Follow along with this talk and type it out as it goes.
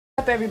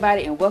What's up,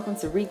 everybody, and welcome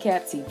to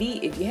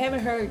ReCapTV. If you haven't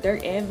heard,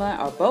 Dirk and Von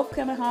are both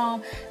coming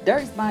home.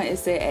 Dirk's bond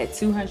is set at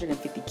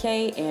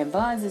 $250K and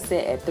Von's is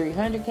set at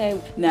 $300K.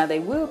 Now they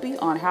will be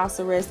on house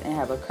arrest and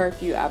have a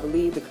curfew. I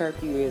believe the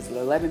curfew is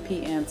 11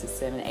 p.m. to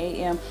 7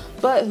 a.m.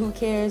 but who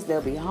cares?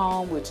 They'll be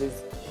home, which is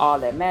all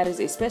that matters,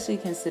 especially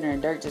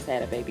considering Dirk just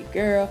had a baby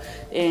girl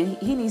and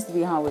he needs to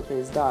be home with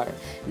his daughter.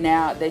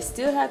 Now they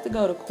still have to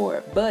go to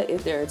court, but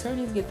if their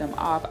attorneys get them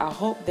off, I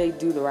hope they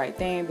do the right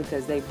thing,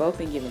 because they both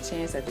been given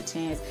chance after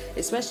chance,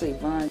 especially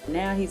Von.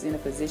 Now he's in a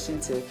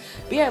position to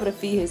be able to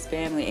feed his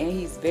family, and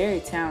he's very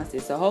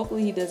talented, so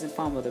hopefully he doesn't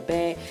fumble the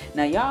bag.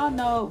 Now y'all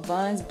know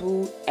Von's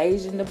boo,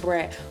 Asian the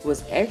Brat,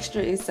 was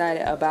extra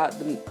excited about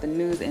the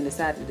news and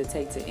decided to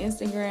take to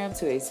Instagram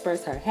to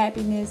express her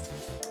happiness.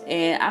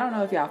 And I don't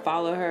know if y'all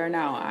follow her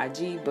now on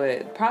IG,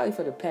 but probably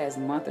for the past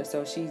month or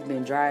so she's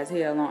been dry as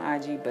hell on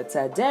IG. But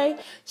today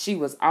she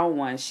was on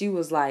one. She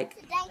was like,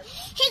 he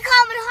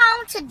coming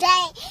home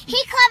today.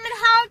 He coming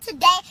home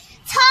today.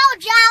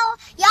 Told y'all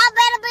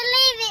better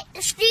believe it.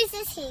 The streets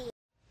is here.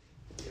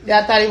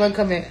 Y'all thought he wasn't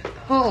coming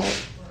home,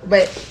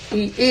 but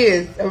he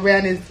is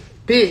around his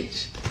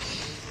bitch.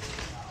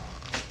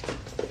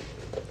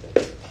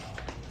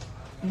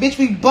 Bitch,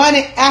 we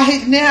bunting out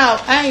here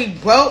now. I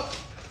ain't broke.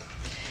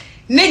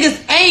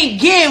 Niggas ain't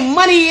getting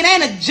money, it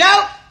ain't a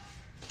joke.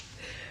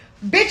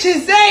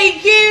 Bitches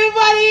ain't getting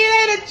money,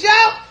 it ain't a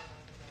joke.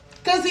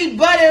 Cause he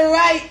butted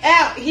right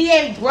out. He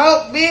ain't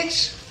broke,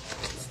 bitch.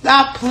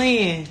 Stop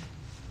playing.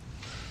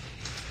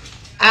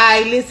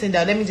 Alright, listen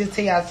though, let me just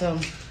tell y'all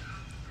something.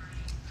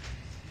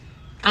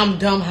 I'm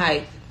dumb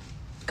hype.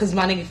 Cause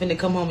my nigga finna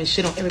come home and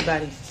shit on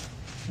everybody.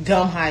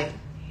 Dumb hype.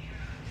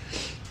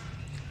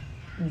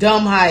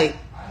 Dumb hype.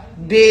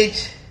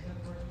 Bitch.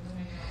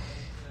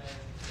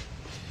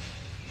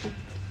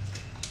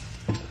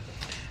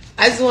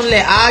 I just want to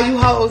let all you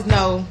hoes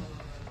know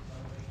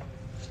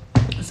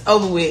it's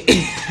over with.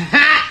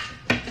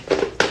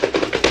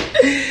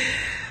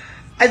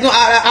 I just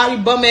want all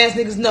you bum ass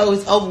niggas know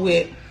it's over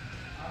with.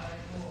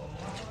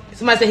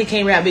 Somebody said he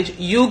can't rap, bitch.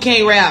 You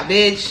can't rap,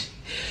 bitch.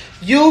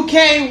 You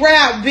can't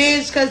rap,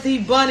 bitch, cause he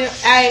bunning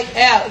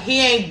out. He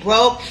ain't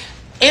broke.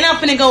 And I'm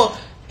finna go.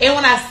 And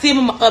when I see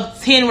him up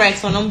 10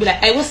 racks on, I'm gonna be like,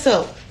 hey, what's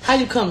up? How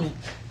you coming?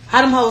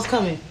 How them hoes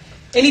coming?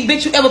 Any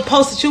bitch you ever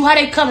posted you? How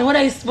they coming? Where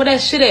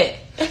that shit at?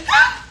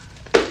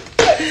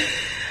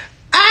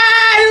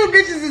 You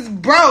bitches is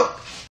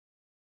broke.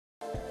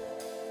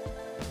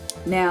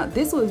 now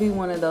this would be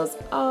one of those,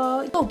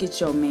 oh, go get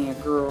your man,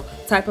 girl,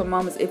 type of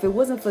moments if it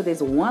wasn't for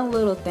this one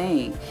little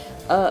thing.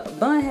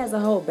 Von has a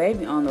whole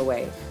baby on the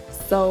way,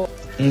 so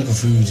I'm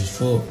confused as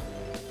fuck.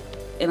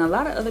 And a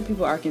lot of other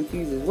people are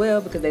confused as well,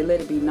 because they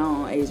let it be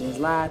known on Asian's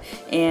Live,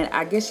 and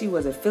I guess she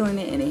wasn't feeling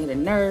it and it hit a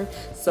nerve,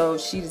 so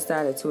she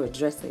decided to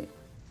address it.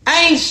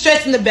 I ain't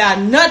stressing about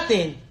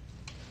nothing.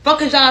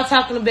 Fuck is y'all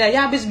talking about?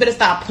 Y'all bitches better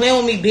stop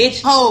playing with me,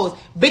 bitch. Hoes,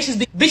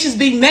 bitches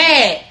be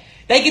mad.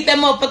 They get that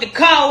motherfucking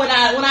call when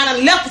I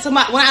done left with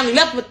somebody. When I done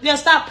left with, yeah,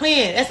 stop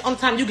playing. That's the only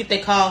time you get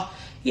that call.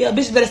 Yeah,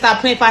 bitches better stop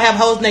playing if I have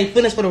hoes in their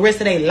feelings for the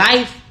rest of their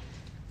life.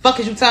 Fuck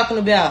is you talking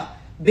about?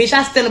 Bitch,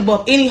 I stand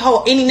above any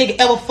hoe, any nigga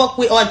ever fuck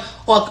with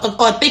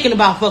or thinking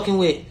about fucking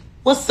with.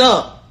 What's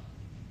up?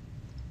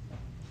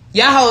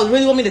 Y'all hoes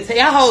really want me to tell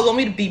y'all hoes want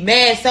me to be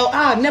mad, so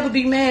I'll never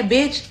be mad,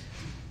 bitch.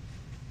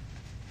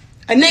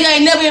 A nigga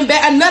ain't never been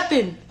bad or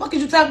nothing. Fuck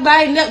is you talking about?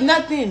 I ain't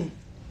nothing.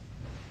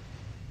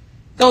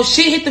 Don't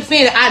shit hit the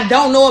fan that I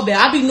don't know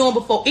about. I be knowing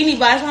before anybody.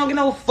 That's why I don't get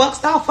no fuck.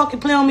 Stop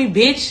fucking playing on me,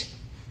 bitch.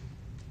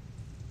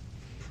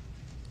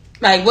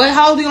 Like, what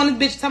hoe be on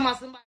this bitch talking about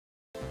somebody?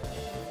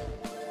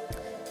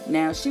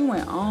 Now she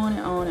went on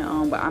and on and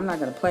on, but I'm not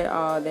gonna play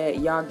all that.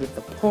 Y'all get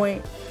the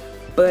point.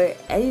 But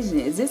Asian,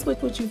 is this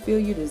what you feel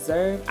you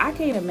deserve? I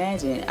can't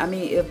imagine. I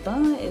mean, if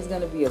Von is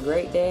gonna be a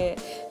great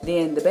dad,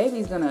 then the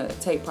baby's gonna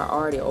take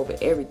priority over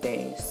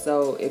everything.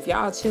 So if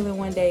y'all chilling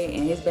one day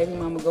and his baby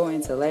mama go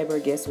into labor,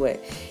 guess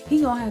what?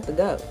 He gonna have to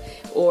go.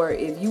 Or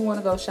if you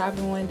wanna go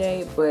shopping one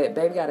day, but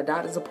baby got a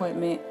doctor's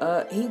appointment,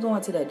 he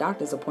going to that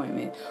doctor's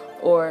appointment.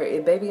 Or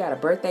if baby got a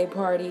birthday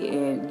party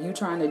and you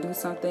trying to do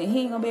something,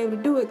 he ain't gonna be able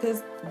to do it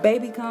because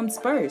baby comes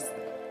first.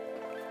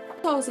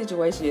 This whole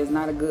situation is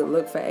not a good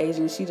look for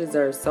Asian. She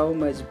deserves so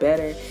much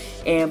better.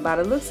 And by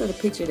the looks of the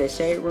picture that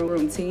Shade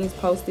Room Teens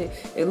posted,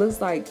 it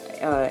looks like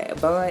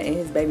Von and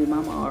his baby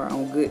mama are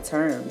on good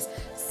terms.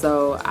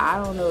 So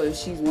I don't know if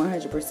she's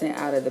 100%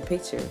 out of the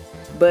picture.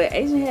 But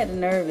Asian had the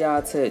nerve,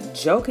 y'all, to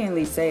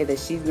jokingly say that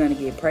she's gonna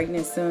get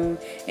pregnant soon.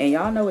 And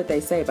y'all know what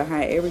they say,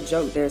 behind every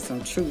joke there's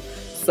some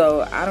truth.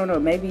 So I don't know,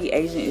 maybe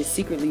Asian is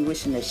secretly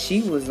wishing that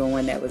she was the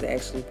one that was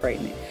actually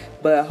pregnant.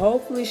 But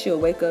hopefully she'll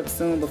wake up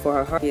soon before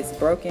her heart gets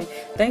broken.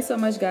 Thanks so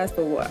much, guys,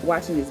 for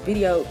watching this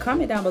video.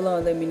 Comment down below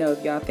and let me know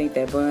if y'all think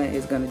that Von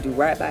is going to do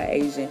right by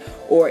Asian,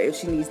 or if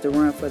she needs to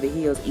run for the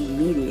hills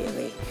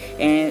immediately.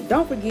 And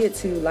don't forget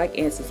to like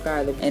and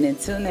subscribe. And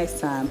until next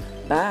time,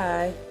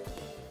 bye.